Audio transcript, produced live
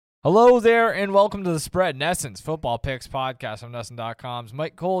Hello there, and welcome to the Spread NESSEN's Football Picks podcast on NESSEN.com's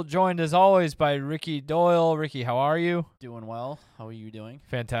Mike Cole, joined as always by Ricky Doyle. Ricky, how are you? Doing well. How are you doing?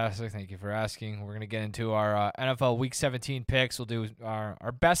 Fantastic. Thank you for asking. We're going to get into our NFL Week 17 picks. We'll do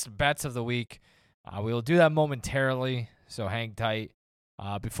our best bets of the week. We will do that momentarily, so hang tight.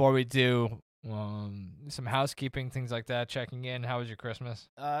 Before we do, some housekeeping, things like that, checking in. How was your Christmas?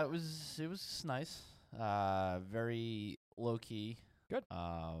 It was nice. Very low key. Good.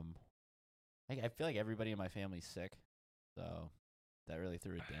 I feel like everybody in my family's sick, so that really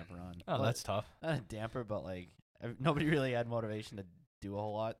threw a damper on. Oh, Well, that's tough. not a damper, but like nobody really had motivation to do a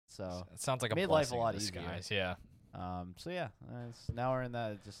whole lot. So It sounds like a made life blessing a lot in easier. disguise. Yeah. So yeah, now we're in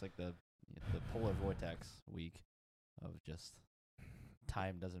that just like the polar vortex week of just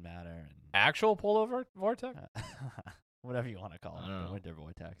time doesn't matter and Actual pullover vortex? whatever you want to call I it, don't the know. winter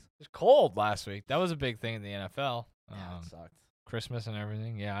vortex. It was cold last week. That was a big thing in the NFL. Yeah, it sucked. Christmas and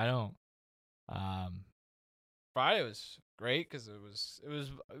everything. Yeah, I don't. Friday was great because it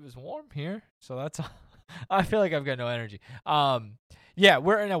was warm here, so that's. I feel like I've got no energy. Yeah,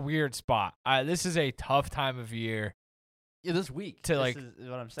 we're in a weird spot. This is a tough time of year Yeah, this week To, this like, is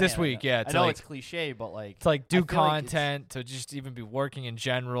what I'm saying. this week, yeah, I to, know like- it's cliche, but like to like do I feel like it's- content, to just even be working in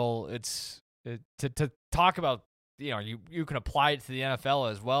general. To talk about. You can apply it to the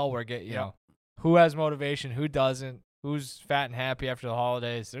NFL as well. Where Yeah. know who has motivation, who doesn't, who's fat and happy after the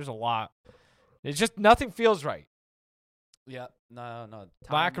holidays. There's a lot. It's just nothing feels right. yeah, no,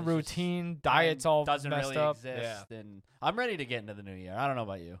 Lack time of is just- routine, time diet's all doesn't messed really up. exist, and I'm ready to get into the new year. I don't know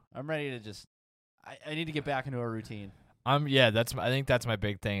about you. I'm ready to just. I need to get back into a routine. I think that's my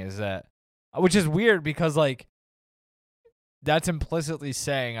big thing is that, which is weird because like, that's implicitly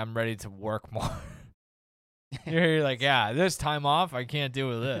saying I'm ready to work more. You're like, yeah, this time off I can't do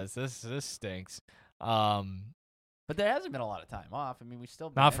with this. This stinks. But there hasn't been a lot of time off. I mean, we still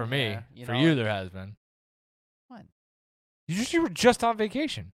been Not in for me. there, For know, you, like- there has been. When? You were just on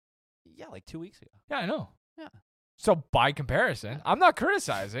vacation. Yeah, like 2 weeks ago. Yeah, I know. Yeah. So by comparison, I'm not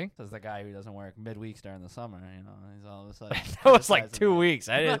criticizing. Says the guy who doesn't work midweeks during the summer. You know, he's all of a sudden. That was like criticizing 2 that. weeks.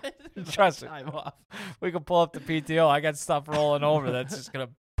 I didn't. Right? Trust me. Time off. We can pull up the PTO. I got stuff rolling over that's just gonna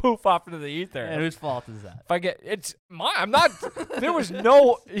poof off into the ether. And whose fault is that? If I get, it's mine. I'm not. There was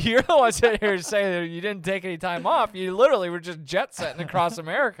no. You're the one sitting here saying that you didn't take any time off. You literally were just jet setting across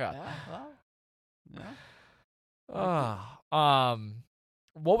America. Yeah, well, yeah.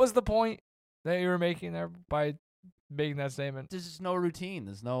 What was the point that you were making there by making that statement? There's just no routine.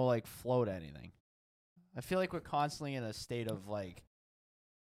 There's no like flow to anything. I feel like we're constantly in a state of like,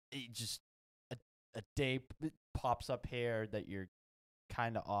 just a day pops up here that you're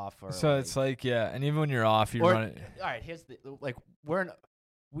kind of off. Or So it's like, yeah, and even when you're off, you Or- run it. all right. Here's the like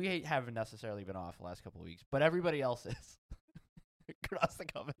we haven't necessarily been off the last couple of weeks, but everybody else is across the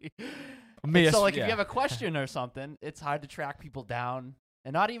company. Me, And so like yeah. if you have a question or something, it's hard to track people down,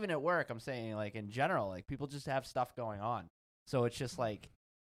 and not even at work. I'm saying like in general, like people just have stuff going on, so it's just like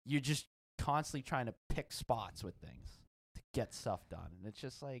you're just constantly trying to pick spots with things to get stuff done, and it's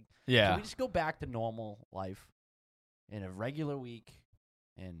just like can Yeah. we just go back to normal life in a regular week,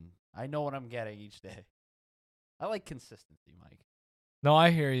 and I know what I'm getting each day. I like consistency, Mike. No,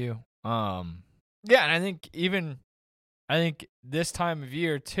 I hear you. Yeah, and I think this time of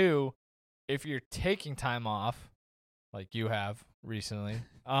year too, if you're taking time off, like you have recently,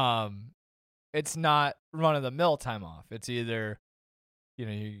 it's not run of the mill time off. It's either,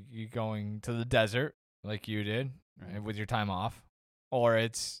 you going to the desert like you did Right. with your time off, or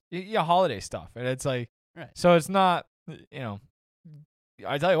it's holiday stuff, and it's like, Right. so it's not,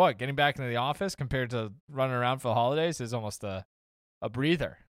 I tell you what, getting back into the office compared to running around for the holidays is almost a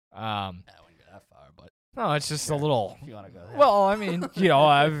breather. I wouldn't go that far, but No, it's just sure, a little. if you want to go there. Well, I mean,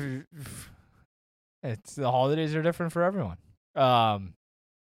 it's the holidays are different for everyone.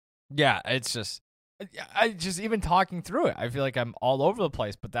 Yeah, it's just, I just even talking through it, I feel like I'm all over the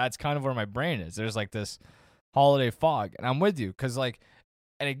place. But that's kind of where my brain is. There's like this holiday fog, and I'm with you because like,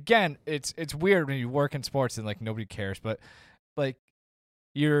 and again, it's weird when you work in sports and like nobody cares, but like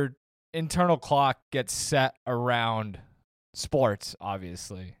your internal clock gets set around sports,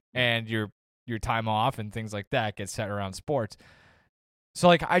 obviously, and your time off and things like that get set around sports. So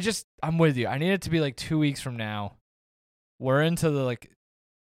like I'm with you. I need it to be like 2 weeks from now. We're into the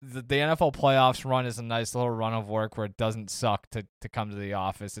NFL playoffs run is a nice little run of work where it doesn't suck to come to the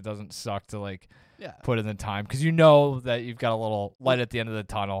office. It doesn't suck to like yeah. put in the time because you know that you've got a little light at the end of the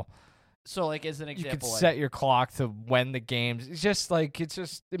tunnel. So like as an You example, could like, set your clock to when the games. It's just like it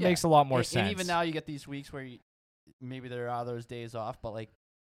Yeah. makes a lot more and sense. even now you get these weeks where maybe there are those days off, but like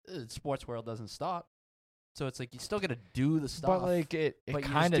the sports world doesn't stop. So it's like you still got to do the stuff. But like it but you're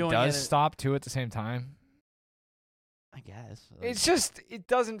just kind of doing does it- stop too at the same time. I guess. It's just it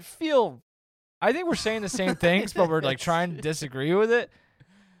doesn't feel. I think we're saying the same things, but we're like trying to disagree with it.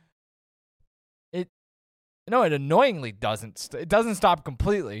 It annoyingly doesn't. It doesn't stop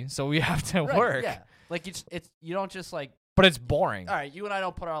completely, so we have to Right, work. Yeah. Like it's you don't just like, But it's boring. all right, you and I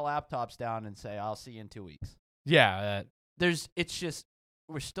don't put our laptops down and say, I'll see you in 2 weeks. Yeah. It's just,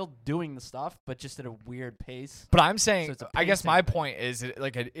 we're still doing the stuff, but just at a weird pace. But I'm saying, So it's a I guess pacing my thing. point is,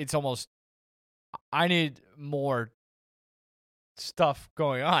 it's almost. I need more stuff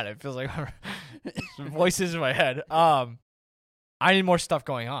going on. It feels like some voices in my head. I need more stuff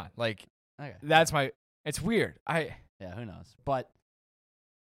going on. Like Okay. that's my. It's weird. Yeah, who knows? But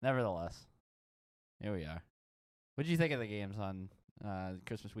nevertheless, here we are. What did you think of the games on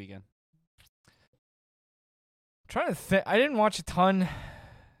Christmas weekend? Trying to think. I didn't watch a ton.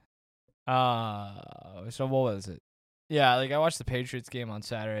 So what was it? Yeah, like I watched the Patriots game on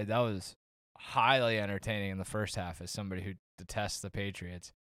Saturday. That was highly entertaining in the first half as somebody who detests the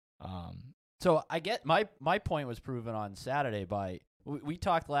Patriots. So I get my point was proven on Saturday by we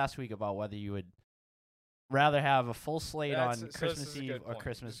talked last week about whether you would rather have a full slate on Christmas Eve or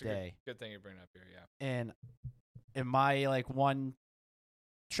Christmas Day. Good thing you bring it up here, yeah. And in my like one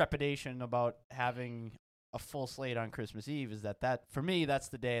trepidation about having a full slate on Christmas Eve is that for me that's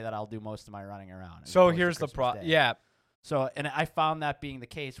the day that I'll do most of my running around. So as opposed to here's the Christmas problem. Day. Yeah, So and I found that being the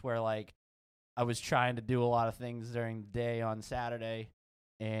case where like I was trying to do a lot of things during the day on Saturday,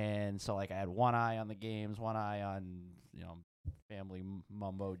 and so like I had one eye on the games, one eye on family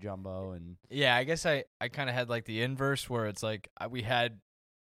mumbo jumbo, and yeah. I guess I kind of had like the inverse where it's like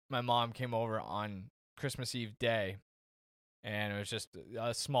my mom came over on Christmas Eve day, and it was just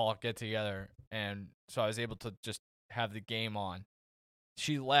a small get together, and so I was able to just have the game on.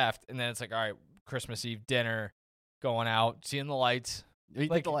 She left, and then it's like, all right, Christmas Eve dinner, going out, seeing the lights. you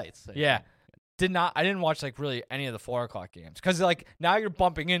Like, did the lights. So yeah. I didn't watch like really any of the 4:00 games because like now you're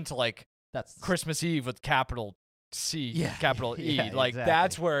bumping into like that's Christmas Eve with capital C, Yeah, capital E. yeah, Like exactly.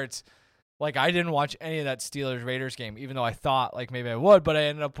 that's where it's like I didn't watch any of that Steelers Raiders game, even though I thought like maybe I would, but I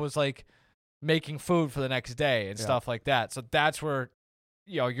ended up was like making food for the next day and Yeah. stuff like that. So that's where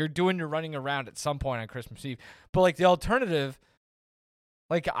you're doing your running around at some point on Christmas Eve. But like the alternative,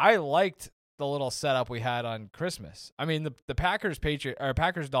 like I liked the little setup we had on Christmas. I mean the Packers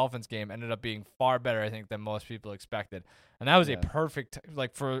Dolphins game ended up being far better I think than most people expected. And that was a Yeah. perfect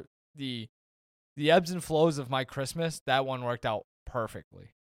like for the ebbs and flows of my Christmas, that one worked out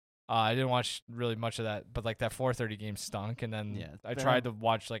perfectly. I didn't watch really much of that, but like that 4:30 game stunk, and then Yeah, I fair tried to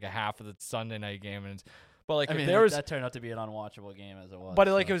watch like a half of the Sunday night game, but like I if mean there was, that turned out to be an unwatchable game as it was. but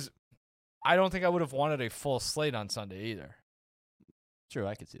like so. it was, I don't think I would have wanted a full slate on Sunday either. True,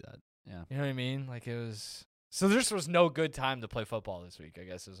 I could see that. Yeah. You know what I mean? Like it was, so there just was no good time to play football this week, I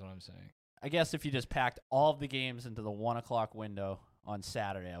guess is what I'm saying. I guess if you just packed all of the games into the 1:00 window on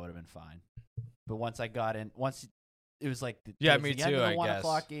Saturday, I would have been fine. But once it was like towards me the end too, of I the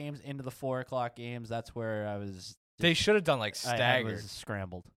 1:00 guess. games into the 4:00 games, that's where I was. They should have done like I staggered. was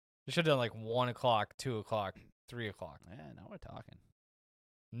scrambled. They should have done like 1:00, 2:00, 3:00. Yeah, now we're talking.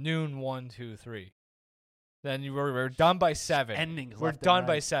 Noon, 1, 2, 3. Then we're done by 7. Endings. We're left and done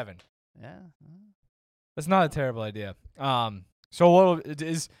by right. 7. Yeah. That's not a terrible idea. So what it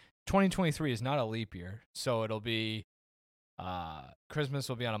is 2023 is not a leap year, so it'll be Christmas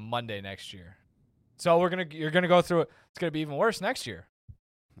will be on a Monday next year. So you're gonna go through it. It's gonna be even worse next year,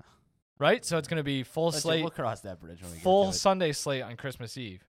 right? So it's gonna be full slate, We'll cross that bridge when we full get to it. Sunday slate on Christmas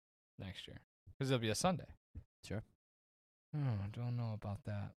Eve next year because it'll be a Sunday. Sure. Don't know about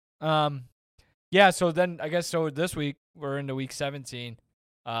that. Yeah. So then I guess this week we're into week 17.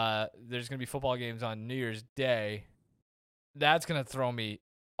 There's gonna be football games on New Year's Day. That's gonna throw me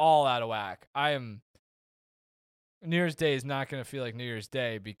all out of whack. New Year's Day is not gonna feel like New Year's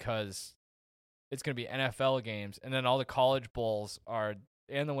Day because it's gonna be NFL games, and then all the college bowls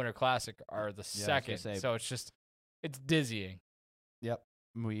and the Winter Classic are the Yeah, I was second. gonna say- So it's dizzying. Yep.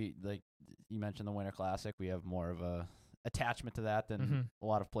 We like you mentioned the Winter Classic. We have more of a attachment to that than Mhm. a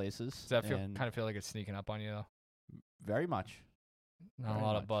lot of places. Does that and kind of feel like it's sneaking up on you though? very much. Not Very a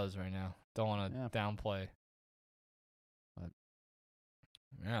lot much. of buzz right now. Don't want to Yeah. downplay. But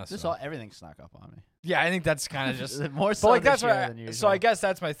Yeah. Just So. everything snuck up on me. Yeah, I think that's kind of just. More so But like this that's year what. than usual. So I guess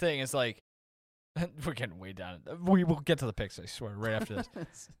that's my thing. Is like, we're getting way down. We will get to the picks. I swear, right after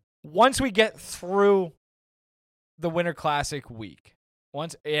this. Once we get through the Winter Classic week,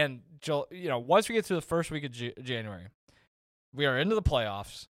 once we get through the first week of January, we are into the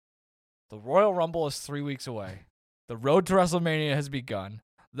playoffs. The Royal Rumble is 3 weeks away. The road to WrestleMania has begun.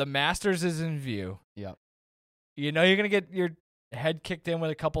 The Masters is in view. Yep. You know you're going to get your head kicked in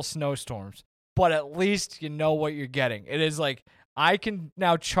with a couple snowstorms, but at least you know what you're getting. It is like I can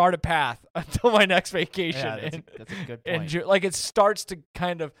now chart a path until my next vacation. Yeah, that's a good point. Like it starts to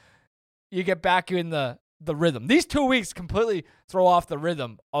kind of, you get back in the rhythm. These 2 weeks completely throw off the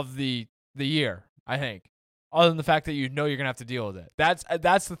rhythm of the year, I think. Other than the fact that you know you're going to have to deal with it.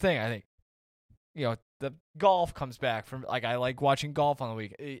 That's the thing, I think. You know, the golf comes back from, like, I like watching golf on the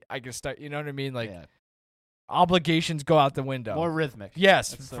week. I can start, you know what I mean? Like, obligations go out the window. More rhythmic.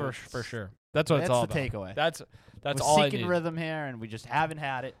 Yes, for sure. That's what it's all about. That's the takeaway. That's We're all I seeking need. rhythm here, and we just haven't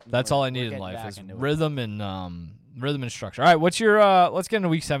had it. That's all I need in life is rhythm and structure. All right, what's your let's get into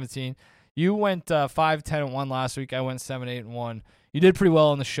week 17. You went 5-10-1 last week. I went 7-8-1. You did pretty well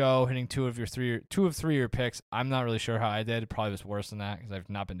on the show, hitting two of three of your picks. I'm not really sure how I did. It probably was worse than that because I've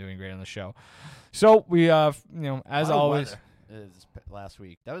not been doing great on the show. So we, as always, last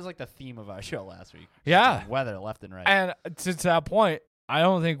week. That was like the theme of our show last week. Yeah, weather left and right. And to that point, I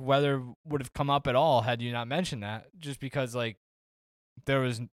don't think weather would have come up at all had you not mentioned that. Just because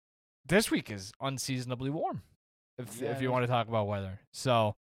this week is unseasonably warm. If you want to talk about weather,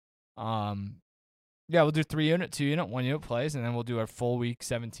 so. Yeah, we'll do 3-unit, 2-unit, 1-unit plays, and then we'll do our full week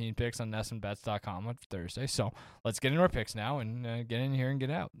 17 picks on NESNBets.com on Thursday. So let's get into our picks now and get in here and get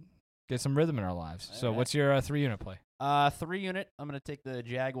out. Get some rhythm in our lives. All so right. What's your 3-unit play? 3-unit, I'm going to take the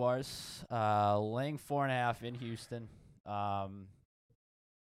Jaguars, laying 4.5 in Houston.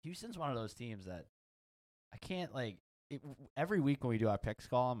 Houston's one of those teams that I can't, every week when we do our picks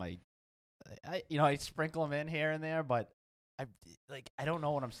column, I sprinkle them in here and there, but I don't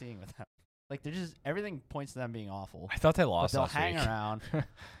know what I'm seeing with them. Like, they're just, everything points to them being awful. I thought they lost last week. They'll hang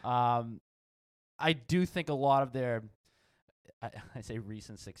around. I do think a lot of their, I say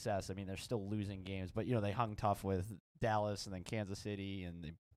recent success. I mean, they're still losing games, but, they hung tough with Dallas and then Kansas City, and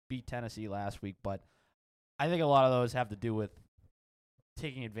they beat Tennessee last week. But I think a lot of those have to do with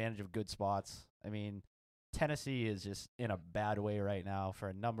taking advantage of good spots. I mean, Tennessee is just in a bad way right now for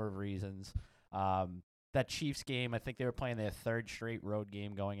a number of reasons. That Chiefs game, I think they were playing their third straight road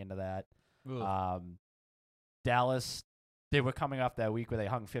game going into that. Dallas, they were coming off that week where they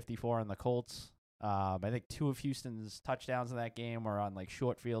hung 54 on the Colts. I think 2 of Houston's touchdowns in that game were on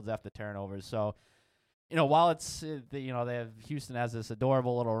short fields after turnovers. So, while it's they have Houston has this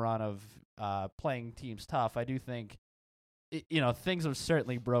adorable little run of playing teams tough, I do think things have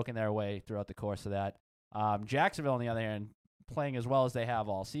certainly broken their way throughout the course of that. Jacksonville, on the other hand, playing as well as they have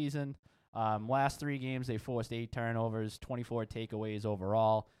all season. Last 3 games, they forced 8 turnovers, 24 takeaways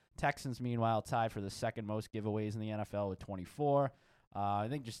overall. Texans, meanwhile, tied for the second most giveaways in the NFL with 24. I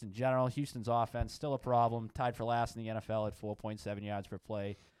think just in general, Houston's offense still a problem, tied for last in the NFL at 4.7 yards per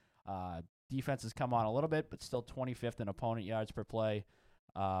play. Defense has come on a little bit, but still 25th in opponent yards per play.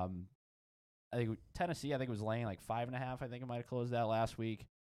 I think Tennessee, was laying 5.5. I think it might have closed that last week.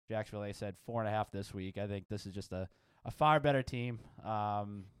 Jacksonville, they said 4.5 this week. I think this is just a far better team. I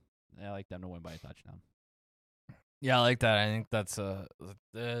like them to win by a touchdown. Yeah, I like that. I think that's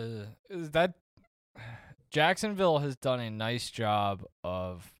that Jacksonville has done a nice job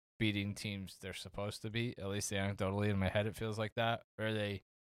of beating teams they're supposed to beat. At least anecdotally in my head, it feels like that. Where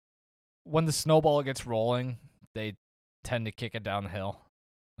when the snowball gets rolling, they tend to kick it down the hill.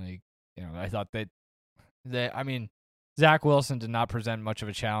 I thought Zach Wilson did not present much of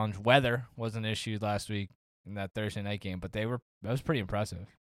a challenge. Weather was an issue last week in that Thursday night game, but that was pretty impressive.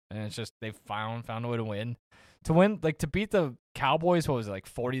 And it's just they found a way to win. To beat the Cowboys, what was it,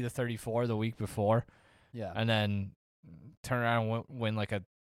 40-34 the week before? Yeah. And then turn around and win a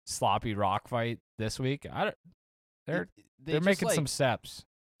sloppy rock fight this week. They're making some steps.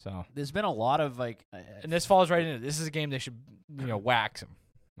 So there's been a lot of and this falls right into it. This is a game they should wax them.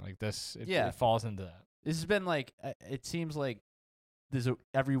 It falls into that. This has been it seems like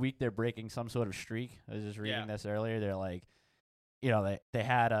every week they're breaking some sort of streak. I was just reading this earlier. They're they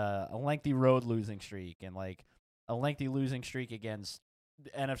had a lengthy road losing streak and a lengthy losing streak against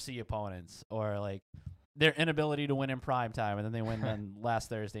NFC opponents, or their inability to win in prime time, and then they win on last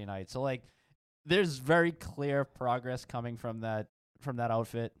Thursday night. So there's very clear progress coming from that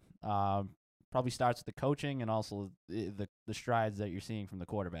outfit. Probably starts with the coaching and also the strides that you're seeing from the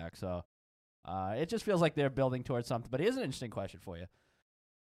quarterback. So it just feels like they're building towards something. But here's an interesting question for you.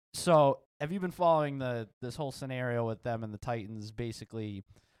 So have you been following this whole scenario with them and the Titans? Basically,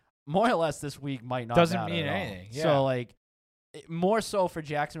 more or less this week might not doesn't matter mean at all. anything. Yeah. So more so for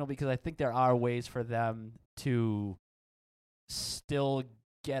Jacksonville, because I think there are ways for them to still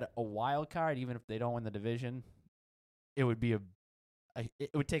get a wild card, even if they don't win the division. It would be it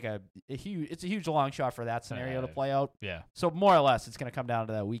would take a huge long shot for that scenario to play out. Yeah. So more or less, it's going to come down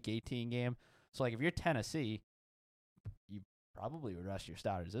to that Week 18 game. So if you're Tennessee, probably would rest your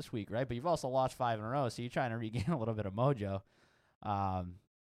starters this week, right? But you've also lost 5 in a row, so you're trying to regain a little bit of mojo. I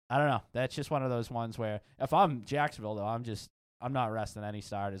don't know. That's just one of those ones where if I'm Jacksonville, though, I'm not resting any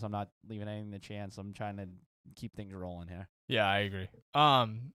starters. I'm not leaving anything to chance. I'm trying to keep things rolling here. Yeah, I agree.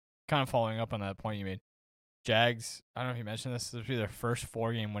 Kind of following up on that point you made. Jags, I don't know if you mentioned this. This will be their first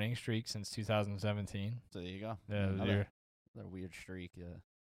 4-game winning streak since 2017. So there you go. Yeah, Another weird streak. Yeah.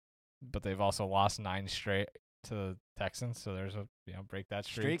 But they've also lost 9 straight to the Texans, so there's a break that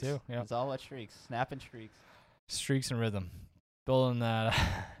streak Streaks? too. Yeah, It's all about streaks. Snapping streaks. streaks and rhythm. Building that,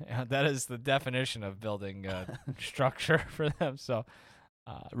 that is the definition of building structure for them. So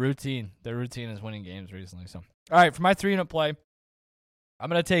routine. Their routine is winning games recently. So all right, for my 3-unit play, I'm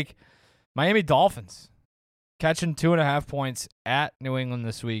gonna take Miami Dolphins catching 2.5 points at New England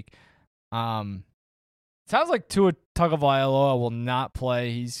this week. Sounds like Tua Tagovailoa will not play.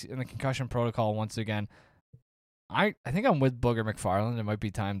 He's in the concussion protocol once again. I think I'm with Booger McFarland. It might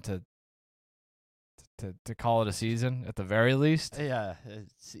be time to call it a season at the very least. Yeah,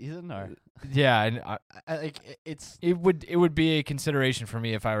 season or Yeah, and it it would be a consideration for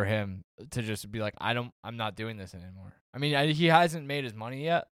me if I were him to just be like, I'm not doing this anymore. I mean, he hasn't made his money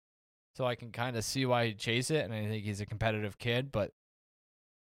yet, so I can kind of see why he'd chase it, and I think he's a competitive kid. But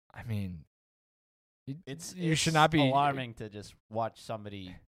I mean, you should not be alarming to just watch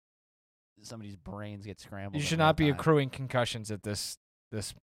somebody's brains get scrambled. You should not be accruing concussions at this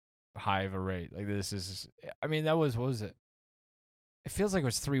high of a rate. Like this is, I mean, what was it? It feels like it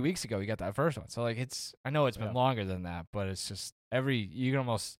was 3 weeks ago he got that first one. So like I know it's been longer than that, but it's just you can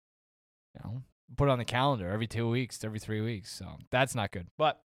almost, put it on the calendar every 2 weeks, every 3 weeks. So that's not good.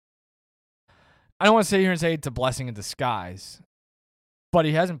 But I don't want to sit here and say it's a blessing in disguise, but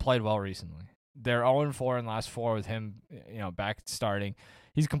he hasn't played well recently. They're 0-4 in the last 4 with him, back starting.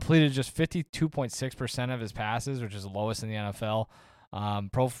 He's completed just 52.6% of his passes, which is the lowest in the NFL.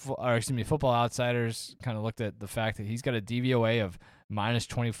 Football Outsiders kind of looked at the fact that he's got a DVOA of minus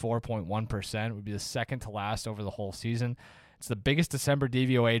 24.1%, would be the second to last over the whole season. It's the biggest December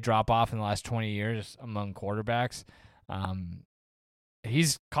DVOA drop off in the last 20 years among quarterbacks.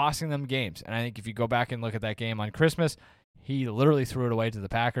 He's costing them games, and I think if you go back and look at that game on Christmas, he literally threw it away to the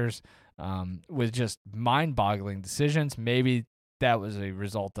Packers with just mind-boggling decisions. Maybe that was a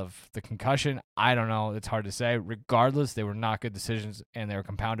result of the concussion. I don't know. It's hard to say. Regardless, they were not good decisions, and they were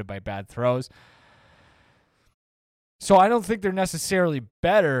compounded by bad throws. So I don't think they're necessarily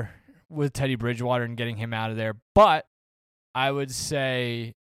better with Teddy Bridgewater and getting him out of there, but I would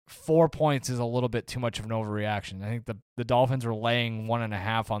say 4 points is a little bit too much of an overreaction. I think the Dolphins were laying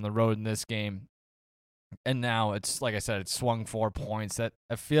 1.5 on the road in this game, and now it's, like I said, it's swung 4 points. That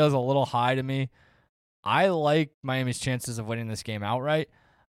it feels a little high to me. I like Miami's chances of winning this game outright.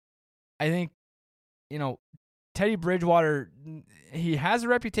 I think, Teddy Bridgewater, he has a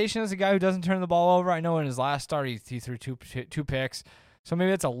reputation as a guy who doesn't turn the ball over. I know in his last start he threw two picks, so maybe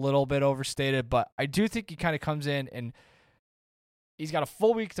that's a little bit overstated, but I do think he kind of comes in and he's got a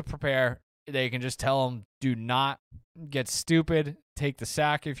full week to prepare. They can just tell him, do not get stupid, take the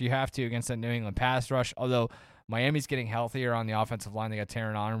sack if you have to against that New England pass rush, although Miami's getting healthier on the offensive line. They got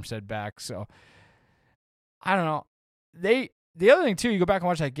Taron Armstead back, so I don't know. The other thing, too, you go back and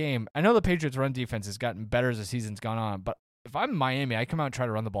watch that game. I know the Patriots' run defense has gotten better as the season's gone on, but if I'm Miami, I come out and try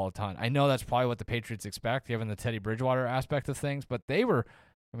to run the ball a ton. I know that's probably what the Patriots expect, given the Teddy Bridgewater aspect of things, but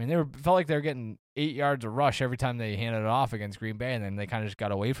felt like they were getting 8 yards of rush every time they handed it off against Green Bay, and then they kind of just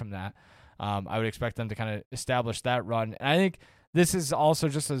got away from that. I would expect them to kind of establish that run. And I think this is also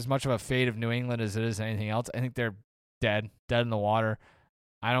just as much of a fate of New England as it is anything else. I think they're dead in the water.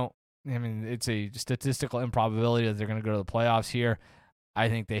 It's a statistical improbability that they're going to go to the playoffs here. I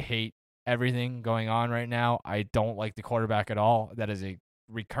think they hate everything going on right now. I don't like the quarterback at all. That is a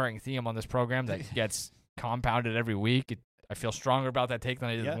recurring theme on this program that gets compounded every week. I feel stronger about that take than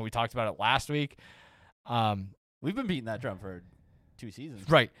I did when we talked about it last week. We've been beating that drum for 2 seasons.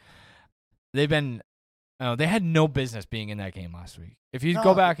 Right. They had no business being in that game last week. If you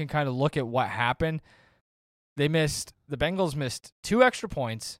go back and kind of look at what happened, the Bengals missed 2 extra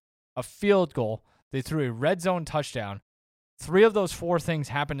points, a field goal. They threw a red zone touchdown. 3 of those 4 things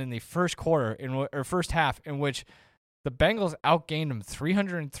happened in the first first half, in which the Bengals outgained them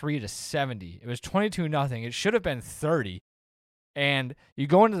 303-70. It was 22-0. It should have been 30. And you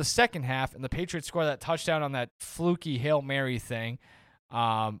go into the second half, and the Patriots score that touchdown on that fluky Hail Mary thing.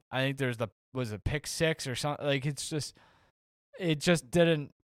 I think was a pick 6 or something. Like it just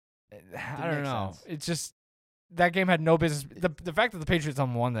didn't. I don't know. Sense. It's just that game had no business. The fact that the Patriots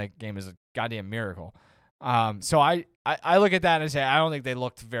won that game is a goddamn miracle. So I look at that and say I don't think they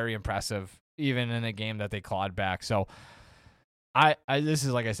looked very impressive even in a game that they clawed back. So This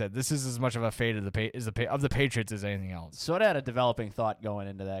is like I said. This is as much of a fate of the Patriots as anything else. Sort of had a developing thought going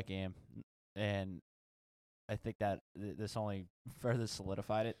into that game, and I think that this only further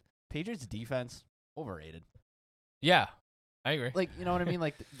solidified it. Patriots defense overrated. Yeah, I agree. Like, you know what I mean?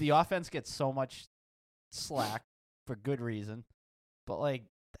 Like the offense gets so much slack for good reason, but like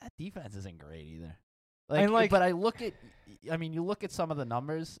that defense isn't great either. But I look at, you look at some of the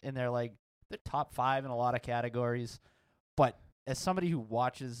numbers and they're top 5 in a lot of categories, but as somebody who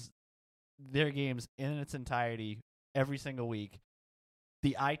watches their games in its entirety every single week,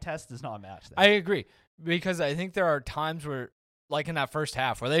 the eye test does not match that. I agree, because I think there are times where, like in that first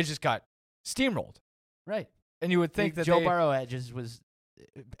half, where they just got steamrolled. Right. And you would think that Joe Burrow had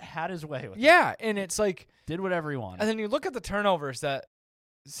his way with it. Yeah, and it's like did whatever he wanted. And then you look at the turnovers that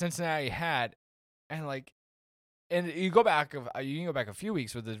Cincinnati had, and you can go back a few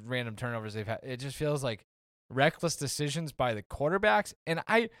weeks with the random turnovers they've had. It just feels like reckless decisions by the quarterbacks. And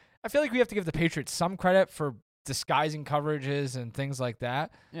I feel like we have to give the Patriots some credit for disguising coverages and things like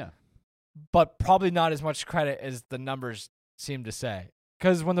that. Yeah. But probably not as much credit as the numbers seem to say.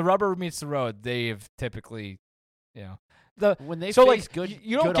 Because when the rubber meets the road, they've typically, when they face good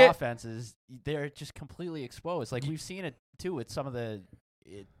offenses, they're just completely exposed. Like we've seen it too with some of the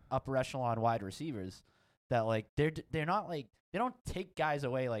upper echelon wide receivers that they're not they don't take guys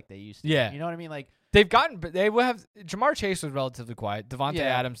away like they used to. Yeah. You know what I mean? Like they will have Jamar Chase was relatively quiet. Devontae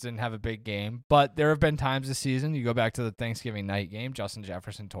Adams didn't have a big game, but there have been times this season. You go back to the Thanksgiving night game, Justin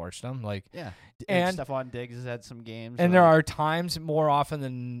Jefferson torched them. And Stephon Diggs has had some games. And there are times more often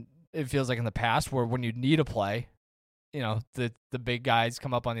than it feels like in the past where when you need a play, the big guys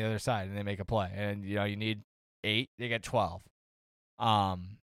come up on the other side and they make a play. And you need 8, they get 12. I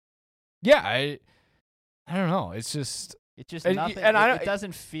don't know. It's just nothing. It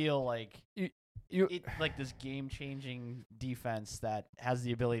doesn't feel like like this game-changing defense that has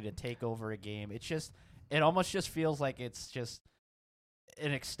the ability to take over a game. It almost just feels like it's just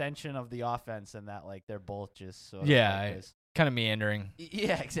an extension of the offense, and that they're both just sort of kind of meandering.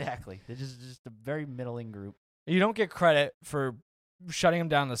 Yeah, exactly. They're just a very middling group. You don't get credit for shutting them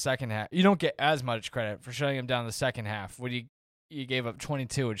down in the second half. You don't get as much credit for shutting them down in the second half. When you gave up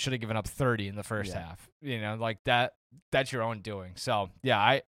 22 and should have given up 30 in the first half. That's your own doing. So,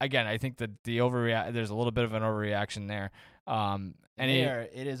 I think that there's a little bit of an overreaction there.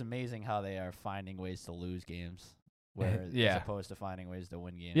 It is amazing how they are finding ways to lose games as opposed to finding ways to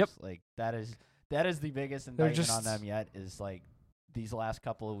win games. Yep. That is the biggest indictment on them yet is these last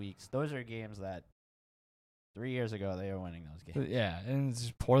couple of weeks. Those are games that 3 years ago they were winning those games. Yeah, and it's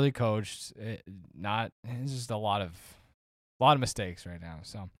just poorly coached. It's just a lot of mistakes right now.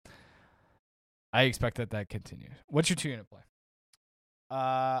 So I expect that continues. What's your 2-unit play?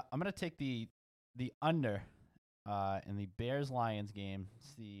 I'm gonna take the under in the Bears-Lions game.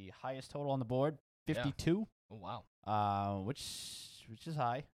 It's the highest total on the board, 52. Yeah. Oh wow. Which is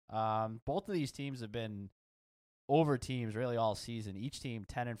high. Both of these teams have been over teams really all season. Each team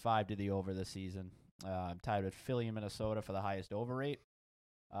 10-5 did the over this season. Tied with Philly and Minnesota for the highest over rate.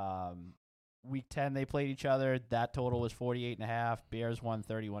 Week 10 they played each other. That total was 48.5. Bears won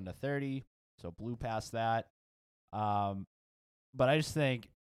 31-30, so blew past that. But I just think,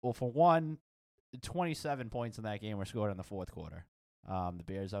 for one, 27 points in that game were scored in the fourth quarter. The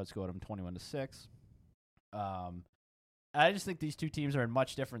Bears outscored them 21-6. I just think these two teams are in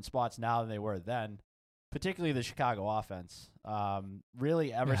much different spots now than they were then, particularly the Chicago offense.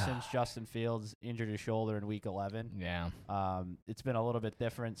 Really, ever since Justin Fields injured his shoulder in Week 11, it's been a little bit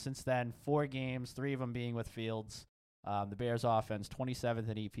different. Since then, 4 games, 3 of them being with Fields. The Bears offense, 27th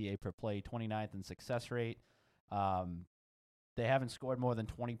in EPA per play, 29th in success rate. They haven't scored more than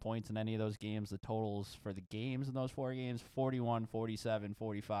 20 points in any of those games. The totals for the games in those 4 games, 41, 47,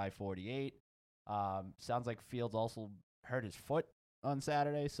 45, 48. Sounds like Fields also hurt his foot on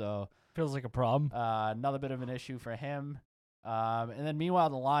Saturday, so feels like a problem. Another bit of an issue for him. And then meanwhile,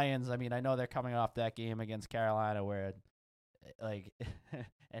 the Lions, I know they're coming off that game against Carolina where an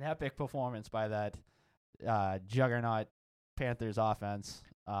epic performance by that juggernaut Panthers offense.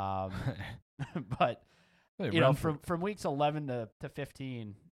 But from weeks 11 to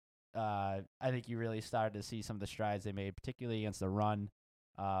 15, I think you really started to see some of the strides they made, particularly against the run.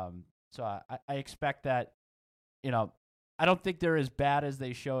 So I expect that, I don't think they're as bad as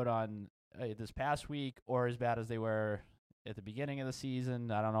they showed on this past week or as bad as they were at the beginning of the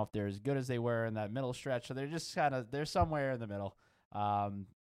season. I don't know if they're as good as they were in that middle stretch. So they're just they're somewhere in the middle.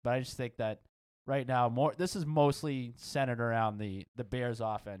 But I just think that right now this is mostly centered around the Bears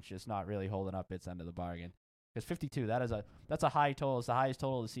offense just not really holding up its end of the bargain. Because 52, that's a high total. It's the highest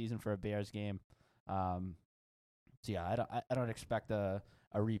total of the season for a Bears game. So yeah, I don't expect a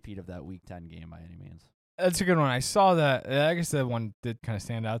repeat of that Week 10 game by any means. That's a good one. I saw that. I guess that one did kind of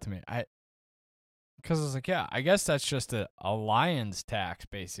stand out to me. Because I was like, yeah, I guess that's just a Lions tax,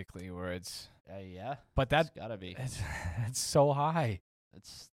 basically, where it's. Yeah. But that's gotta be. It's so high.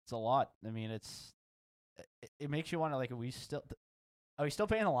 It's a lot. I mean, it makes you wonder, like, are we still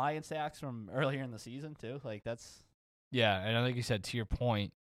paying the Lions tax from earlier in the season too? Like, that's. Yeah, and I think you said, to your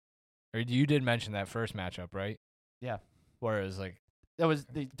point, or you did mention that first matchup, right? Yeah. Whereas like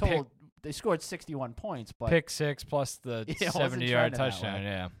they scored 61 points, but pick six plus the 70-yard touchdown. Way.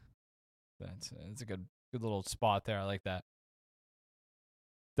 Yeah, that's a good little spot there. I like that.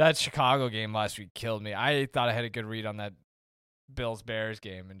 That Chicago game last week killed me. I thought I had a good read on that Bills-Bears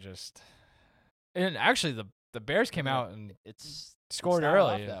game, and actually the Bears came out and scored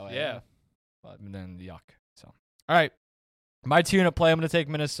early. That way, yeah. But then yuck. So all right, my tune-up play. I'm going to take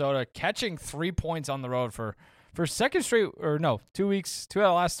Minnesota, catching 3 points on the road for second straight, or no, 2 weeks, 2 out of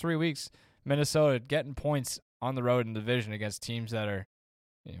the last 3 weeks. Minnesota getting points on the road in the division against teams that are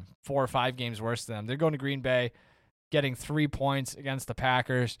 4 or 5 games worse than them. They're going to Green Bay, getting 3 points against the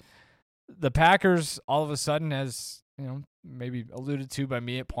Packers. The Packers, all of a sudden, as maybe alluded to by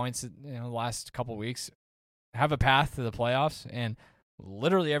me at points, the last couple weeks, have a path to the playoffs, and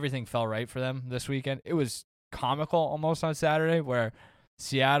literally everything fell right for them this weekend. It was comical almost on Saturday, where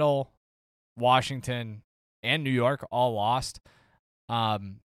Seattle, Washington, and New York all lost.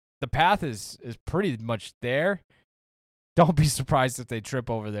 The path is pretty much there. Don't be surprised if they trip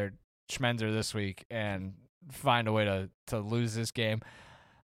over their Schmenzer this week and find a way to lose this game.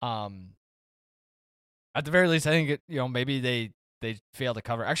 At the very least, I think maybe they fail to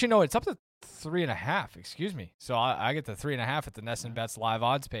cover. Actually, no, it's up to 3.5. Excuse me. So I get the 3.5 at the Nesson Bets live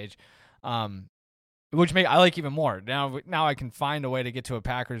odds page, which I like even more. Now I can find a way to get to a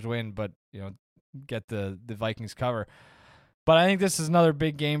Packers win, but get the Vikings cover. But I think this is another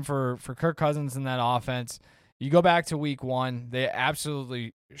big game for Kirk Cousins in that offense. You go back to week 1, they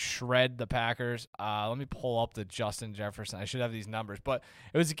absolutely shred the Packers. Let me pull up the Justin Jefferson. I should have these numbers. But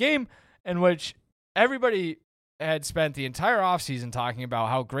it was a game in which everybody had spent the entire offseason talking about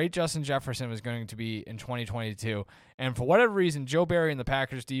how great Justin Jefferson was going to be in 2022. And for whatever reason, Joe Barry and the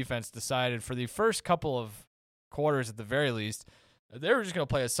Packers defense decided for the first couple of quarters at the very least, they were just going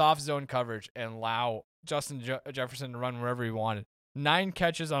to play a soft zone coverage and allow Justin Jefferson to run wherever he wanted. 9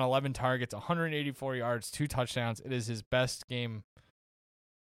 catches on 11 targets, 184 yards, 2 touchdowns. It is his best game.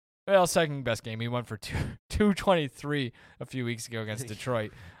 Well, second best game. He went for 223 a few weeks ago against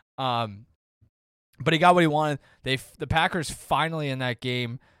Detroit. But he got what he wanted. The Packers finally in that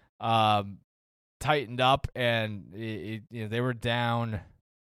game tightened up, and they were down.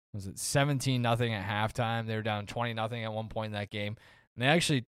 Was it 17-0 at halftime? They were down 20-0 at one point in that game. And they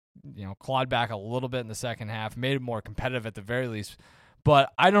actually, clawed back a little bit in the second half, made it more competitive at the very least.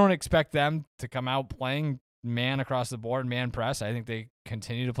 But I don't expect them to come out playing man across the board, man press. I think they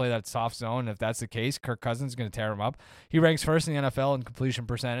continue to play that soft zone. If that's the case, Kirk Cousins is going to tear them up. He ranks first in the NFL in completion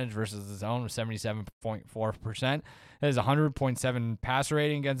percentage versus the zone with 77.4%. That is 100.7 passer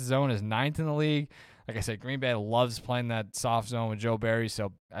rating against the zone, is 9th in the league. Like I said, Green Bay loves playing that soft zone with Joe Barry,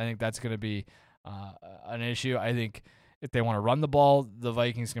 so I think that's going to be an issue. I think if they want to run the ball, the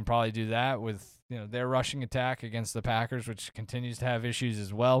Vikings can probably do that with their rushing attack against the Packers, which continues to have issues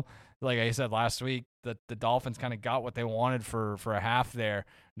as well. Like I said last week, the Dolphins kind of got what they wanted for a half there.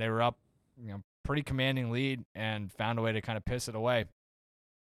 They were up, pretty commanding lead and found a way to kind of piss it away.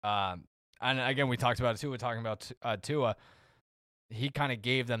 And again, we talked about it too. We're talking about Tua. He kind of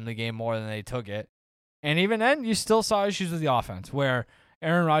gave them the game more than they took it. And even then, you still saw issues with the offense where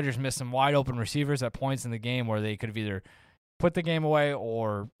Aaron Rodgers missed some wide open receivers at points in the game where they could have either put the game away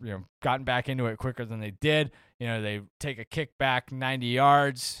or gotten back into it quicker than they did. They take a kick back 90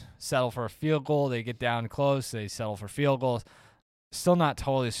 yards, settle for a field goal. They get down close, they settle for field goals. Still not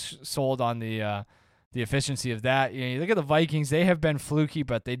totally sold on the efficiency of that. You look at the Vikings; they have been fluky,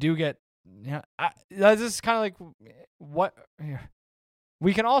 but they do get. This is kind of like what.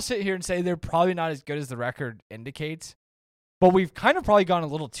 We can all sit here and say they're probably not as good as the record indicates, but we've kind of probably gone a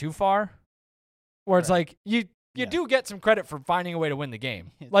little too far, where it's like you do get some credit for finding a way to win the game.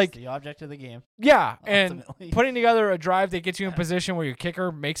 It's like the object of the game. Yeah, ultimately. And putting together a drive that gets you in a position where your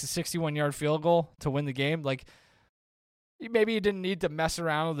kicker makes a 61-yard field goal to win the game. Like maybe you didn't need to mess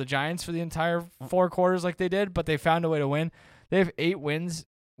around with the Giants for the entire 4 quarters like they did, but they found a way to win. They have 8 wins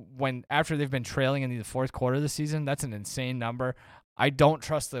after they've been trailing in the fourth quarter of the season. That's an insane number. I don't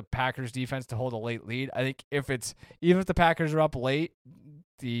trust the Packers defense to hold a late lead. I think even if the Packers are up late,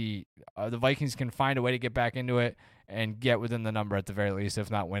 the Vikings can find a way to get back into it and get within the number at the very least, if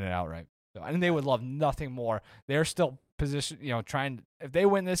not win it outright. And they would love nothing more. They're still positioned, trying. If they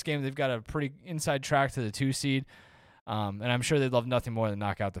win this game, they've got a pretty inside track to the 2 seed. And I'm sure they'd love nothing more than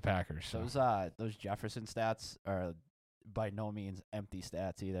knock out the Packers. So. Those Jefferson stats are by no means empty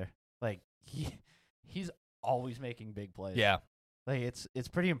stats either. Like he's always making big plays. Yeah. Like it's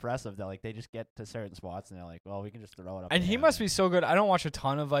pretty impressive that like they just get to certain spots and they're like, well, we can just throw it up. And he must be so good. I don't watch a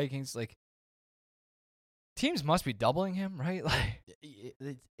ton of Vikings. Like teams must be doubling him, right?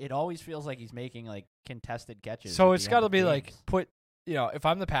 Like it always feels like he's making like contested catches. So it's got to be like put. If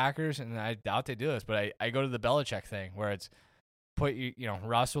I'm the Packers, and I doubt they do this, but I go to the Belichick thing where it's put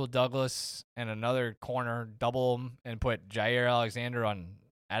Russell Douglas and another corner, double them, and put Jair Alexander on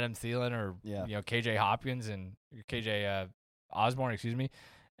Adam Thielen or KJ Hopkins and KJ Osborne,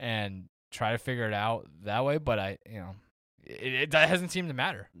 and try to figure it out that way. But that hasn't seemed to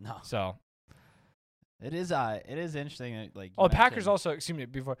matter. No. So it is interesting. That, like the Packers also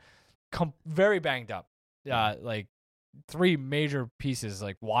before very banged up. Like 3 major pieces.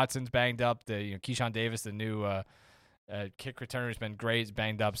 Like Watson's banged up. The Keyshawn Davis, the new kick returner, has been great. Is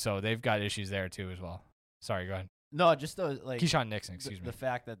banged up. So they've got issues there too as well. Sorry, go ahead. No, just those like Keyshawn Nixon. Excuse me. The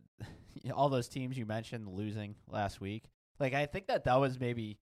fact that all those teams you mentioned losing last week. Like I think that was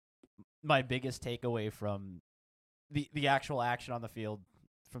maybe my biggest takeaway from the actual action on the field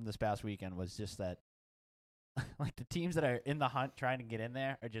from this past weekend was just that like the teams that are in the hunt trying to get in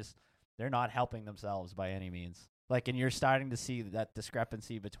there are just they're not helping themselves by any means. Like and you're starting to see that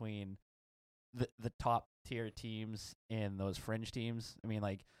discrepancy between the top tier teams and those fringe teams. I mean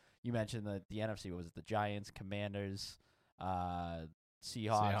like you mentioned the NFC, what was it, the Giants, Commanders,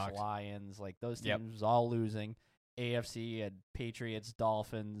 Seahawks, Lions, like those teams all losing. AFC had Patriots,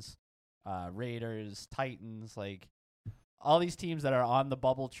 Dolphins, Raiders, Titans, like all these teams that are on the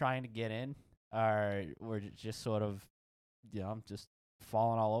bubble trying to get in were just sort of just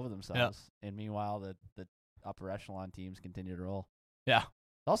falling all over themselves. And meanwhile the upper echelon teams continue to roll. Yeah.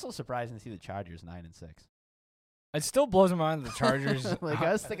 It's also surprising to see the Chargers 9-6. It still blows my mind the Chargers. Like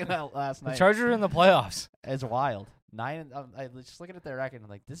I was thinking that last night. The Chargers are in the playoffs. It's wild. I just looking at their record, I'm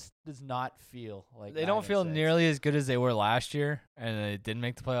like, this does not feel like they don't feel nearly as good as they were last year, and they didn't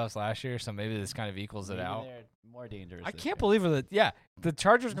make the playoffs last year. So maybe this kind of equals it out. They're more dangerous. I can't believe it. Yeah, the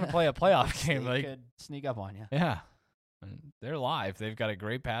Chargers are going to play a playoff game. They could sneak up on you. Yeah, and they're live. They've got a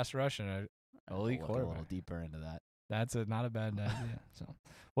great pass rush and an elite quarterback. A little deeper into that. That's not a bad idea. So,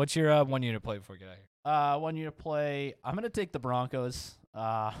 what's your 1 unit play before we get out of here? 1 unit play. I'm going to take the Broncos.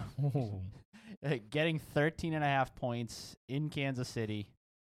 Getting 13.5 points in Kansas City.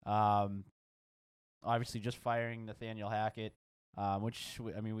 Obviously, just firing Nathaniel Hackett, which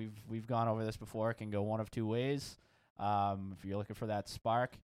we've gone over this before. It can go one of 2 ways. If you're looking for that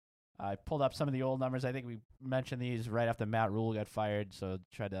spark, I pulled up some of the old numbers. I think we mentioned these right after Matt Rule got fired, so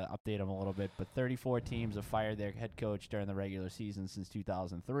tried to update them a little bit. But 34 teams have fired their head coach during the regular season since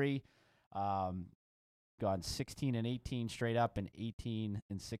 2003. Gone 16-18 straight up and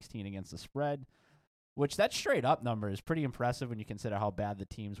 18-16 against the spread, which that straight up number is pretty impressive when you consider how bad the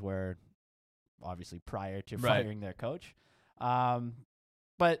teams were, obviously prior to firing their coach.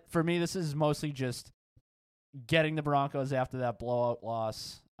 But for me, this is mostly just getting the Broncos after that blowout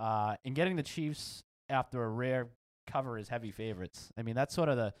loss, and getting the Chiefs after a rare cover as heavy favorites. I mean, that's sort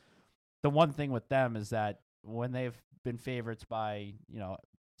of the one thing with them is that when they've been favorites by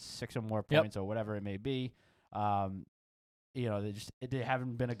 6 or more points or whatever it may be, they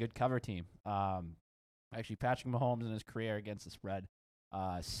haven't been a good cover team. Actually, Patrick Mahomes in his career against the spread,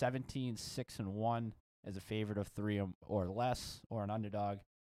 17-6-1 as a favorite of 3 or less or an underdog.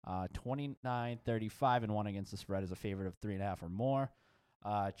 29-35-1 against the spread as a favorite of 3.5 or more.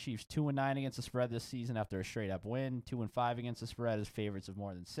 Chiefs 2-9 against the spread this season after a straight up win. 2-5 against the spread as favorites of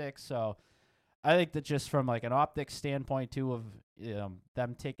more than 6. So I think that just from like an optics standpoint too of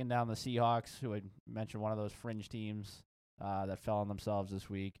them taking down the Seahawks, who I mentioned one of those fringe teams that fell on themselves this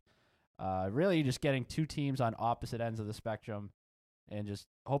week. Really just getting 2 teams on opposite ends of the spectrum and just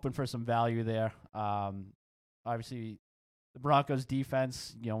hoping for some value there. Obviously, the Broncos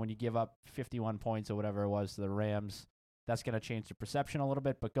defense, when you give up 51 points or whatever it was to the Rams, that's going to change the perception a little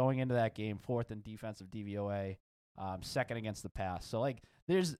bit. But going into that game, 4th in defensive DVOA, 2nd against the pass. So, like,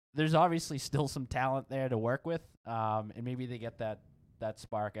 there's obviously still some talent there to work with, and maybe they get that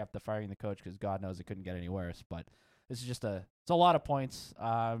spark after firing the coach because God knows it couldn't get any worse. But this is just it's a lot of points.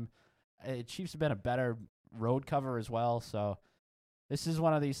 Chiefs have been a better road cover as well, so this is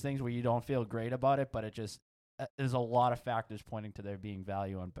one of these things where you don't feel great about it, but it just there's a lot of factors pointing to there being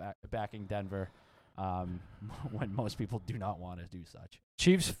value on backing Denver when most people do not want to do such.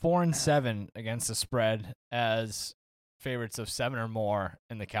 Chiefs 4-7 against the spread as favorites of 7 or more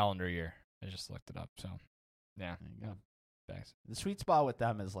in the calendar year. I just looked it up. So, yeah. There you go. Thanks. The sweet spot with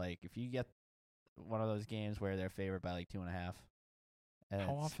them is like if you get one of those games where they're favored by like 2.5.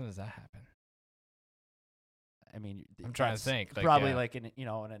 How often does that happen? I mean, I'm trying to think. Like, probably like in in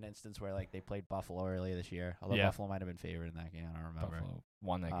an instance where like they played Buffalo earlier this year. Although Yeah. Buffalo might have been favored in that game, I don't remember. Buffalo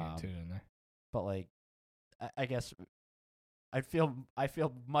won that game too, didn't they? But like, I guess I feel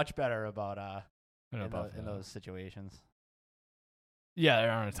much better about in those situations. Yeah,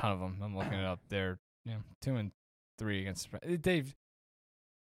 there aren't a ton of them. I'm looking it up. They're 2-3 against.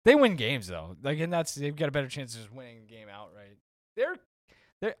 They win games though. Like, and they've got a better chance of just winning a game outright.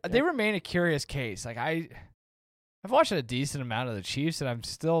 They remain a curious case. Like I've watched a decent amount of the Chiefs, and I'm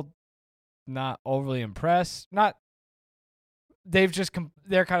still not overly impressed. They're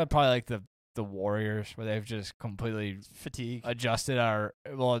kind of probably like the Warriors, where they've just completely adjusted our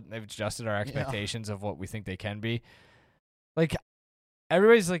expectations of what we think they can be. Like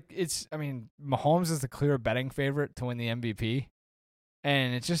everybody's like, Mahomes is the clear betting favorite to win the MVP,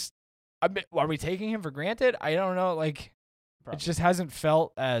 and it's just, are we taking him for granted? I don't know. Like, Probably. It just hasn't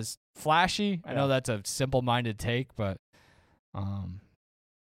felt as flashy. Yeah. I know that's a simple-minded take, but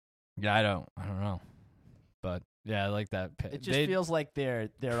yeah, I don't know. But yeah, I like that. It just feels like their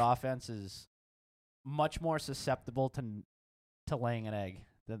offense is much more susceptible to laying an egg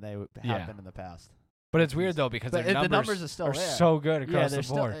than they have been in the past. But it's weird though, because the numbers are still are there. so good across the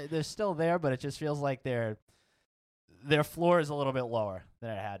board. They're still there, but it just feels like their floor is a little bit lower than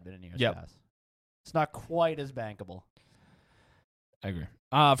it had been in years past. It's not quite as bankable. I agree.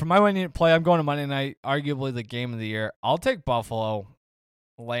 For my winning play, I'm going to Monday night, arguably the game of the year. I'll take Buffalo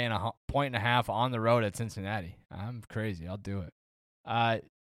laying 1.5 on the road at Cincinnati. I'm crazy. I'll do it.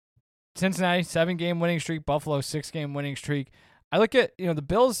 Cincinnati, 7-game winning streak. Buffalo, 6-game winning streak. I look at, the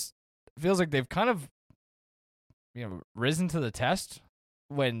Bills, feels like they've kind of, risen to the test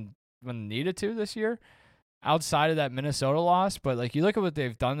when needed to this year, outside of that Minnesota loss. But, like, you look at what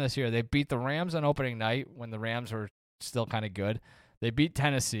they've done this year. They beat the Rams on opening night when the Rams were still kind of good. They beat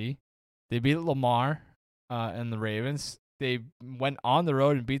Tennessee. They beat Lamar and the Ravens. They went on the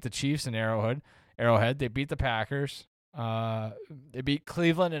road and beat the Chiefs in Arrowhead. They beat the Packers. They beat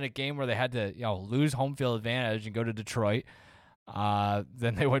Cleveland in a game where they had to lose home field advantage and go to Detroit.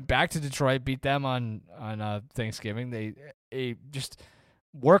 Then they went back to Detroit, beat them on Thanksgiving. They just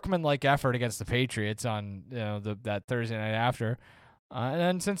workmanlike effort against the Patriots on that Thursday night after. And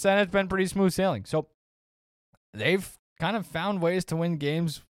then since then it's been pretty smooth sailing. So they've kind of found ways to win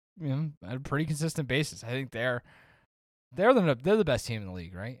games, at a pretty consistent basis. I think they're the best team in the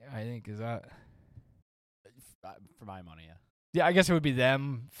league, right? I think is that for my money, yeah. Yeah, I guess it would be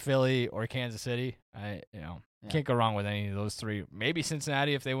them, Philly, or Kansas City. Can't go wrong with any of those three. Maybe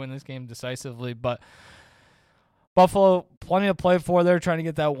Cincinnati if they win this game decisively, but Buffalo, plenty to play for. They're trying to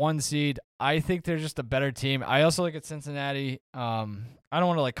get that 1 seed. I think they're just a better team. I also look at Cincinnati. I don't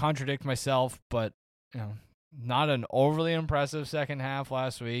want to contradict myself, but not an overly impressive second half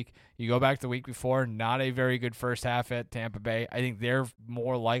last week. You go back the week before, not a very good first half at Tampa Bay. I think they're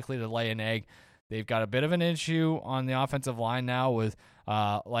more likely to lay an egg. They've got a bit of an issue on the offensive line now with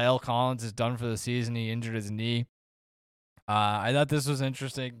La'el Collins is done for the season. He injured his knee. I thought this was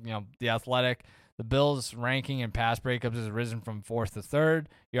interesting. The Athletic, the Bills' ranking in pass breakups has risen from 4th to 3rd.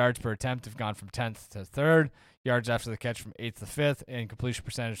 Yards per attempt have gone from 10th to 3rd. Yards after the catch from 8th to 5th. And completion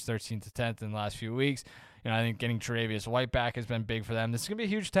percentage 13th to 10th in the last few weeks. I think getting Tre'Davious White back has been big for them. This is going to be a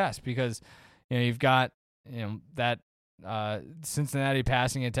huge test because, you've got, that Cincinnati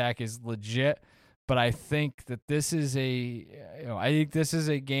passing attack is legit. But I think that this is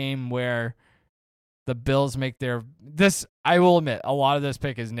a game where the Bills make I will admit, a lot of this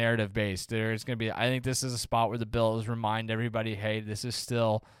pick is narrative based. I think this is a spot where the Bills remind everybody, hey, this is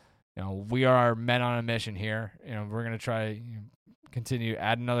still, we are men on a mission here. We're going to try continue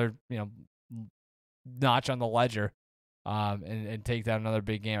add another, notch on the ledger, and take that another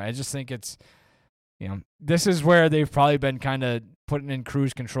big game. I just think it's, this is where they've probably been kind of putting in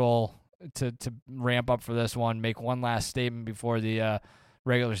cruise control to ramp up for this one, make one last statement before the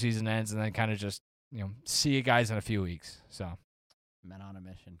regular season ends, and then kind of just see you guys in a few weeks. So, men on a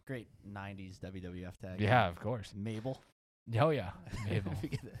mission. Great 90s WWF tag. Yeah, of course. Mabel. Oh yeah, Mabel.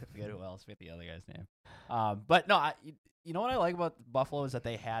 I forget who else. Forget the other guy's name. But no, you know what I like about Buffalo is that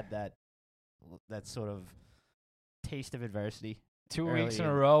they had that sort of taste of adversity. 2 weeks in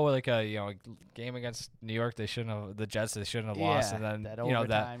a row, like a game against New York, the Jets they shouldn't have lost, and then that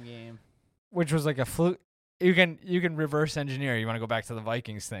overtime game, which was like a fluke. You can reverse engineer. You want to go back to the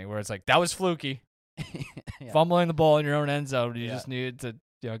Vikings thing where it's like that was fluky, fumbling the ball in your own end zone. You just needed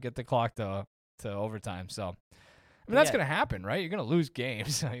to get the clock to overtime. So, mean, that's yeah. gonna happen, right? You're gonna lose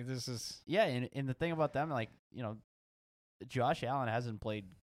games. Like, this is Yeah, and the thing about them, like, Josh Allen hasn't played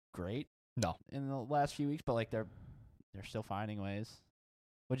great no. in the last few weeks, but like they're still finding ways,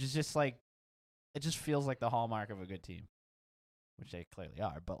 which is just like it just feels like the hallmark of a good team, which they clearly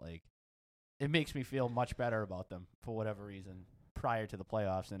are. But like, it makes me feel much better about them for whatever reason prior to the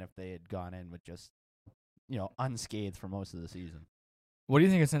playoffs than if they had gone in with just unscathed for most of the season. What do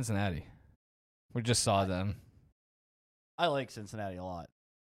you think of Cincinnati? We just saw them. I like Cincinnati a lot.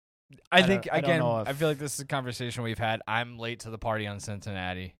 I think I don't again, know if- I feel like this is a conversation we've had. I'm late to the party on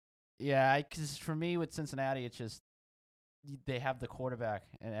Cincinnati. Yeah, because for me with Cincinnati, it's just they have the quarterback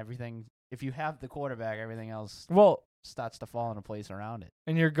and everything. If you have the quarterback, everything else Well, starts to fall into place around it.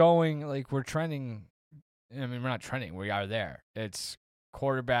 and you're going like we're trending. I mean, we're not trending. We are there. It's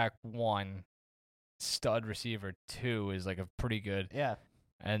quarterback 1, stud receiver 2 is like a pretty good, Yeah,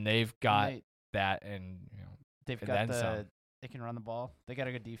 and they've got and that, and they've and got then some. they can run the ball. They got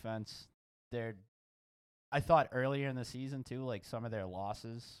a good defense. I thought earlier in the season too, like some of their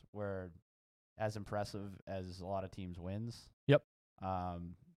losses were as impressive as a lot of teams' wins. Yep.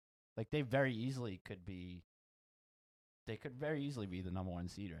 Like they very easily could be. They could very easily be the number 1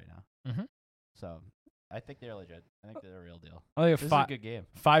 seed right now. Mhm. So I think they're legit. I think they're a real deal. I think This is a good game.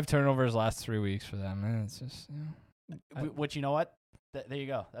 5 turnovers last 3 weeks for them, and it's just Which, you know what? There you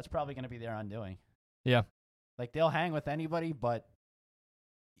go. That's probably going to be their undoing. Yeah. Like they'll hang with anybody, but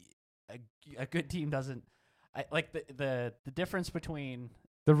a good team doesn't. Like the difference between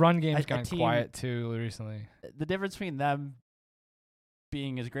the run game's a gone team- quiet too recently. the difference between them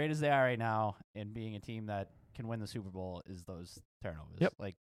being as great as they are right now and being a team that can win the Super Bowl is those turnovers. Yep.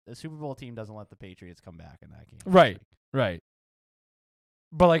 Like the Super Bowl team doesn't let the Patriots come back in that game. Right. Right.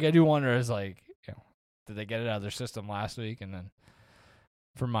 But like I do wonder is like, did they get it out of their system last week, and then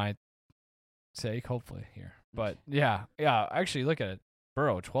for my sake, hopefully here. But yeah. Actually, look at it.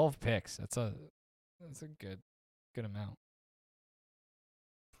 Burrow, 12 picks. That's a good amount.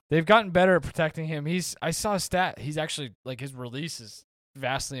 They've gotten better at protecting him. I saw a stat. He's actually like his release is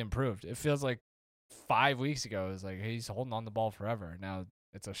vastly improved. It feels like 5 weeks ago it was like he's holding on the ball forever. Now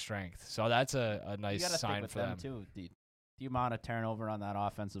it's a strength. So that's a You nice gotta sign stick with for them. too. The amount of turnover on that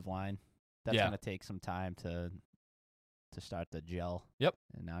offensive line, that's Yeah. going to take some time to start to gel. Yep.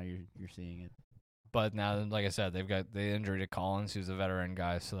 And now you're seeing it. But now, like I said, they've got the injury to Collins, who's a veteran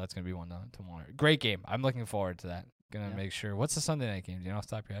guy, so that's going to be one to monitor. Great game. I'm looking forward to that. Going to Yeah. make sure. What's the Sunday night game? Do you know off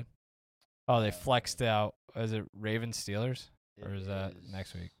the top of your head? Oh, they flexed out. Is it Ravens Steelers? Or is that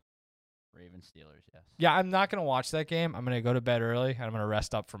next week? Ravens Steelers, yes. Yeah, I'm not going to watch that game. I'm going to go to bed early, and I'm going to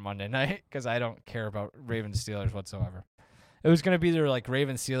rest up for Monday night because I don't care about Ravens Steelers whatsoever. It was going to be either like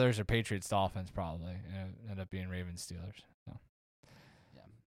Ravens Steelers or Patriots Dolphins probably. And it ended up being Ravens Steelers. So. Yeah.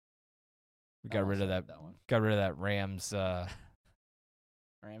 We got rid of that. one. Got rid of that Rams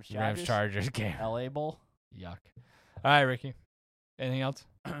Rams Chargers game. LA Bowl. Yuck. All right, Ricky. Anything else?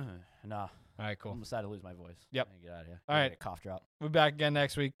 Nah. All right, cool. I'm decided to lose my voice. Yep. I gotta get out of here. All I right. get a cough drop. We'll be back again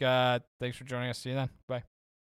next week. Thanks for joining us. See you then. Bye.